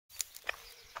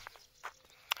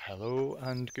Hello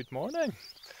and good morning.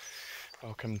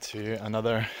 Welcome to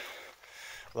another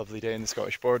lovely day in the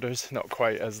Scottish borders. Not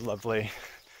quite as lovely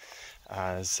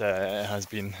as it has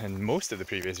been in most of the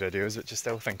previous videos, which I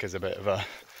still think is a bit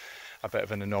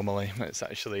of an anomaly. It's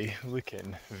actually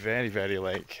looking very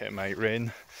like it might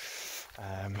rain,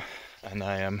 and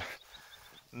I am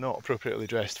not appropriately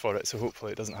dressed for it, so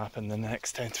hopefully it doesn't happen in the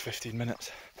next 10 to 15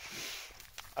 minutes.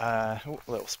 A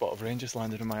little spot of rain just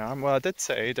landed on my arm. Well, I did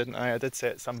say, didn't I? I did say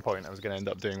at some point I was going to end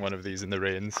up doing one of these in the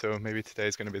rain, so maybe today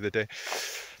is going to be the day.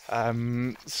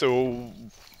 So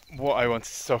what I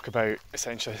wanted to talk about,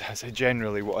 essentially, I say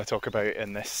generally what I talk about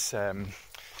in this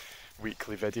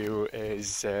weekly video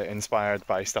is inspired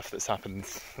by stuff that's happened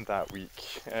that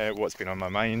week, what's been on my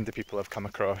mind, the people I've come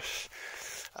across.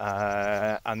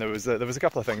 And there was a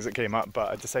couple of things that came up, but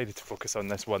I decided to focus on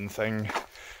this one thing,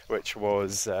 which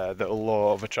was the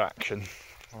law of attraction.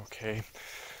 Okay,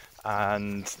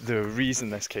 and the reason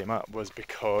this came up was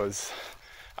because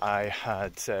I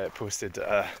had posted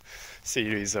a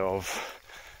series of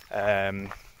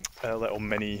little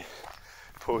mini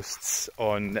posts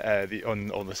on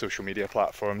all the social media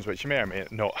platforms, which you may or may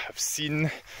not have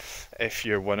seen if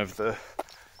you're one of the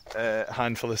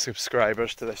handful of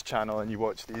subscribers to this channel and you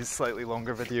watch these slightly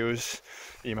longer videos.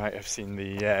 You might have seen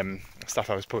the stuff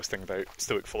I was posting about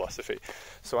Stoic philosophy.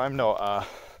 So I'm not a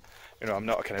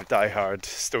kind of diehard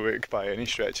Stoic by any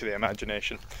stretch of the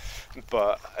imagination,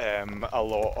 but a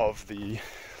lot of the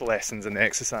lessons and the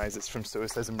exercises from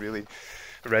Stoicism really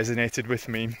resonated with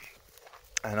me,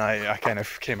 and I kind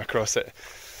of came across it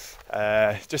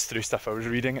just through stuff I was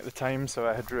reading at the time. So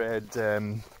I had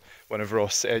read one of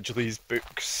Ross Edgley's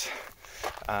books,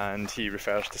 and he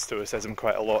refers to Stoicism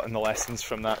quite a lot in the lessons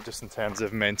from that, just in terms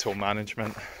of mental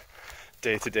management,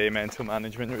 day-to-day mental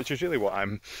management, which is really what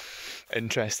I'm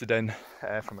interested in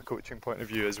from a coaching point of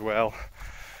view as well.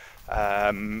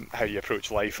 How you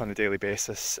approach life on a daily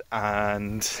basis,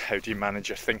 and how do you manage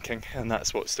your thinking, and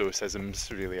that's what Stoicism's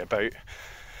really about.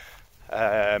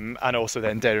 And also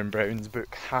then Derren Brown's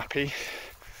book Happy,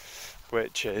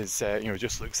 which is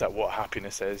just looks at what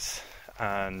happiness is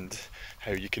and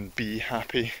how you can be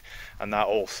happy, and that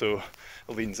also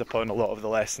leans upon a lot of the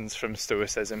lessons from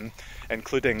Stoicism,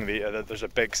 including there's a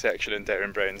big section in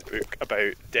Derren Brown's book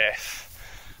about death,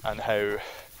 and how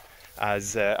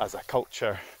as a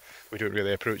culture we don't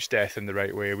really approach death in the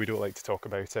right way. We don't like to talk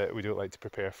about it, we don't like to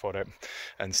prepare for it,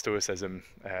 and Stoicism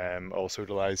also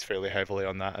relies fairly heavily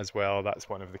on that as well. That's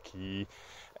one of the key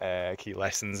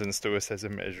lessons in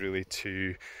Stoicism, is really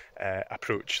to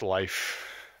approach life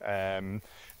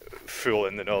full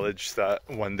in the knowledge that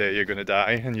one day you're going to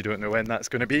die and you don't know when that's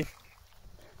going to be.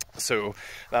 So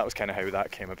that was kind of how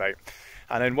that came about.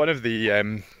 And in one of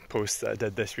the posts that I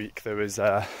did this week, there was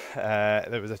a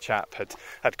chap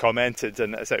had commented,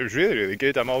 and said it was really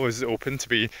good. I'm always open to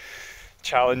be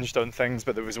challenged on things,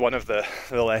 but there was one of the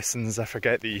lessons, I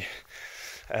forget the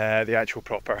actual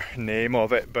proper name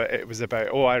of it, but it was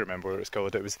about, I remember what it was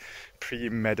called. It was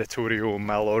premeditatorio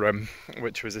malorum,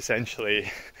 which was essentially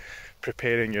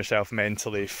preparing yourself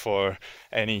mentally for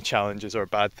any challenges or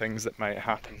bad things that might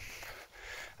happen.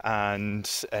 And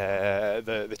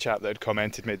the chap that had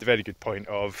commented made the very good point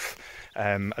of,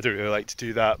 I don't really like to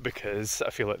do that because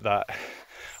I feel like that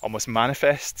almost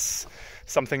manifests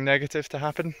something negative to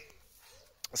happen.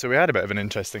 So we had a bit of an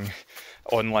interesting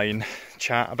online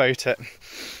chat about it,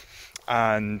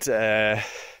 and that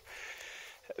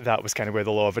was kind of where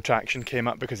the law of attraction came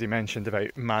up, because he mentioned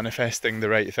about manifesting the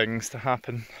right things to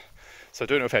happen. So I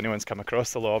don't know if anyone's come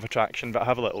across the law of attraction, but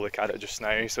have a little look at it just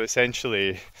now. So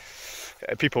essentially,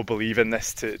 people believe in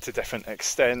this to different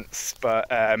extents, but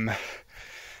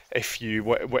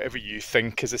whatever you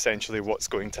think is essentially what's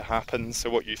going to happen. So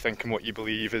what you think and what you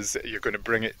believe is that you're going to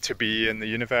bring it to be in the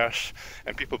universe,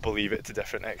 and people believe it to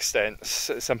different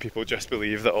extents. Some people just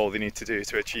believe that all they need to do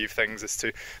to achieve things is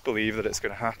to believe that it's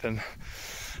going to happen.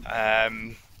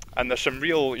 And there's some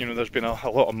real, there's been a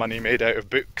lot of money made out of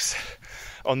books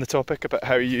on the topic about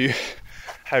how you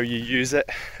use it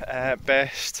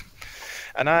best.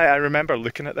 And I remember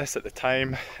looking at this at the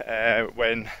time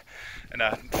when in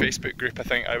a Facebook group I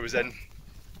think I was in.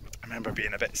 I remember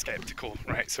being a bit sceptical,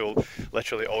 right? So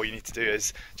literally all you need to do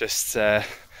is just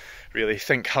really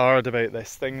think hard about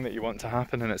this thing that you want to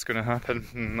happen, and it's going to happen.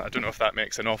 And I don't know if that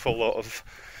makes an awful lot of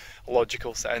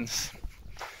logical sense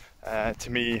to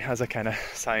me as a kind of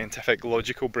scientific,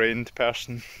 logical brained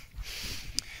person.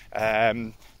 But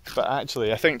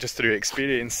actually I think just through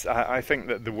experience, I think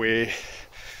that the way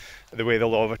the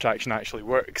law of attraction actually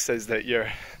works is that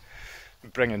you're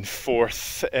bringing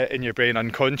forth in your brain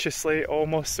unconsciously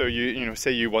almost. So you know,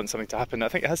 say you want something to happen, I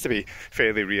think it has to be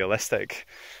fairly realistic.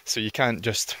 So you can't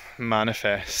just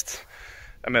manifest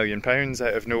 £1 million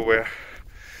out of nowhere,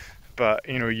 but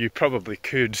you know, you probably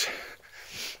could,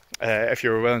 if you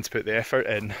were willing to put the effort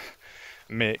in,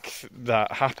 make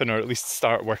that happen, or at least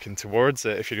start working towards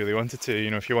it if you really wanted to.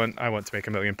 You know, if you want, I want to make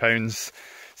 £1 million,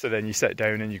 so then you sit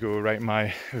down and you go, right,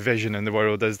 my vision in the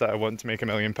world is that I want to make £1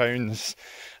 million,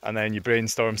 and then you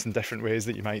brainstorm some different ways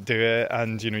that you might do it,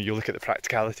 and you know, you look at the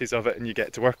practicalities of it and you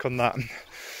get to work on that.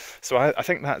 So I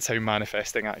think that's how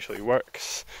manifesting actually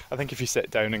works. I think if you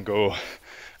sit down and go,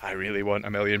 I really want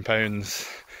 £1 million,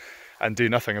 and do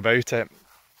nothing about it,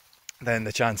 then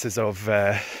the chances of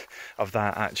that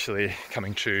actually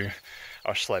coming true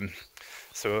are slim.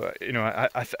 So you know,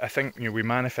 I think, you know, we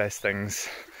manifest things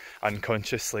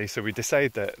unconsciously. So we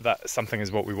decide that something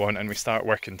is what we want, and we start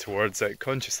working towards it,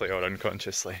 consciously or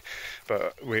unconsciously,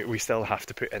 but we still have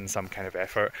to put in some kind of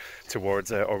effort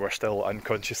towards it, or we're still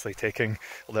unconsciously taking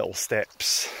little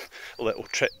steps, little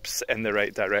trips in the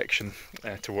right direction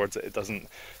towards it. It doesn't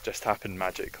just happen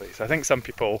magically. So I think some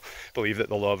people believe that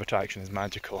the law of attraction is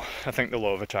magical. I think the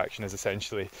law of attraction is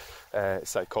essentially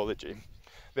psychology.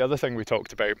 The other thing we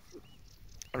talked about,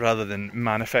 rather than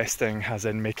manifesting as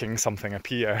in making something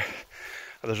appear,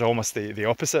 there's almost the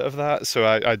opposite of that. So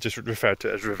I just refer to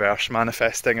it as reverse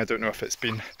manifesting. I don't know if it's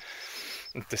been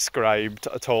described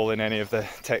at all in any of the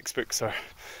textbooks or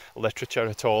literature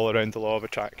at all around the law of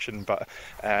attraction, but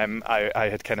I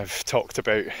had kind of talked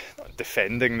about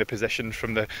defending the position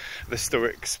from the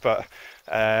Stoics, but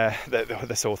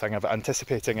this whole thing of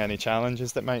anticipating any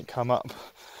challenges that might come up.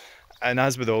 And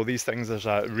as with all these things, there's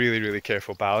a really, really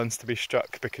careful balance to be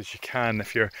struck, because you can,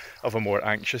 if you're of a more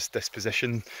anxious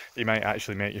disposition, you might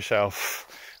actually make yourself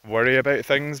worry about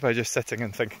things by just sitting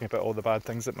and thinking about all the bad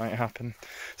things that might happen.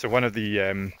 So one of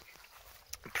the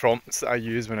prompts that I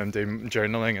use when I'm doing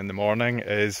journaling in the morning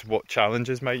is, what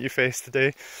challenges might you face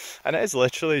today? And it is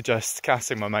literally just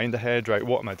casting my mind ahead, right,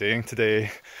 what am I doing today?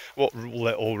 What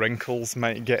little wrinkles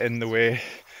might get in the way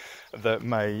that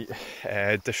might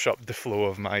disrupt the flow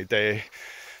of my day,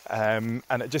 and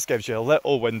it just gives you a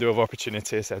little window of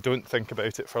opportunity. So I don't think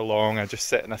about it for long, I just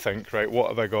sit and I think, right, what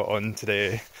have I got on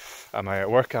today? Am I at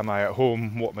work? Am I at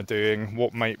home? What am I doing?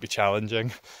 What might be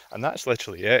challenging? And that's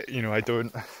literally it. You know, I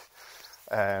don't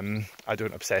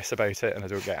obsess about it, and I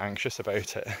don't get anxious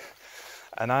about it.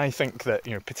 And I think that,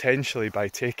 you know, potentially by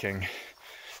taking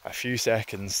a few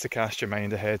seconds to cast your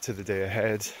mind ahead to the day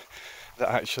ahead, that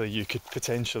actually you could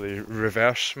potentially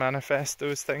reverse manifest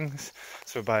those things.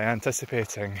 So by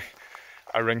anticipating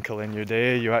a wrinkle in your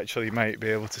day, you actually might be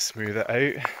able to smooth it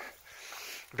out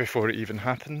before it even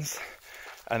happens.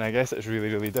 And I guess it's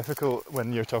really, really difficult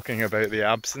when you're talking about the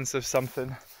absence of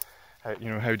something. You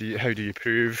know, how do you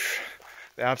prove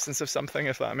the absence of something,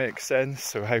 if that makes sense?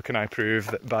 So how can I prove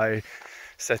that by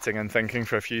sitting and thinking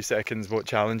for a few seconds what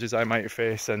challenges I might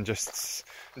face and just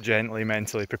gently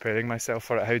mentally preparing myself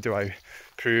for it, how do I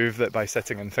prove that by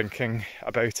sitting and thinking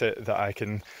about it that I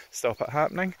can stop it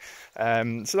happening?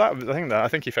 So that I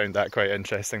think he found that quite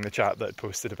interesting, the chap that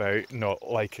posted about not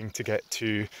liking to get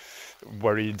too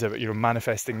worried about, you know,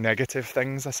 manifesting negative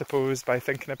things, I suppose, by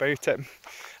thinking about it.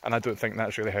 And I don't think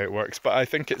that's really how it works, but I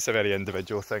think it's a very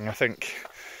individual thing. I think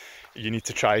you need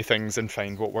to try things and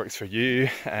find what works for you.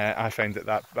 I find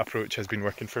that approach has been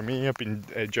working for me. I've been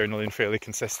journaling fairly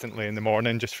consistently in the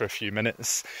morning, just for a few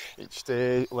minutes each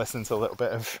day, listening to a little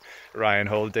bit of Ryan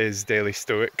Holiday's Daily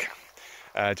Stoic,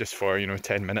 just for, you know,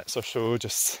 10 minutes or so,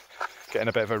 just getting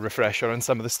a bit of a refresher on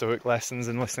some of the Stoic lessons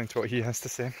and listening to what he has to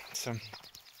say. So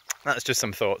that's just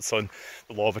some thoughts on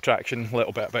the law of attraction, a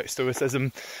little bit about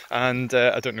Stoicism. And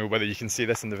I don't know whether you can see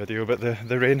this in the video, but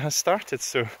the rain has started,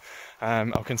 so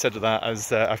I'll consider that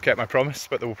as I've kept my promise,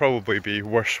 but there will probably be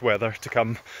worse weather to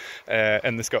come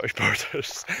in the Scottish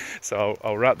borders. So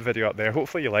I'll wrap the video up there.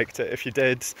 Hopefully you liked it. If you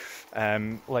did,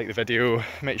 like the video,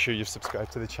 make sure you've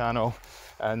subscribed to the channel,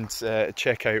 and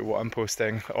check out what I'm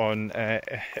posting on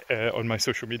my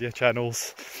social media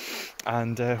channels,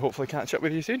 and hopefully catch up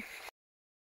with you soon.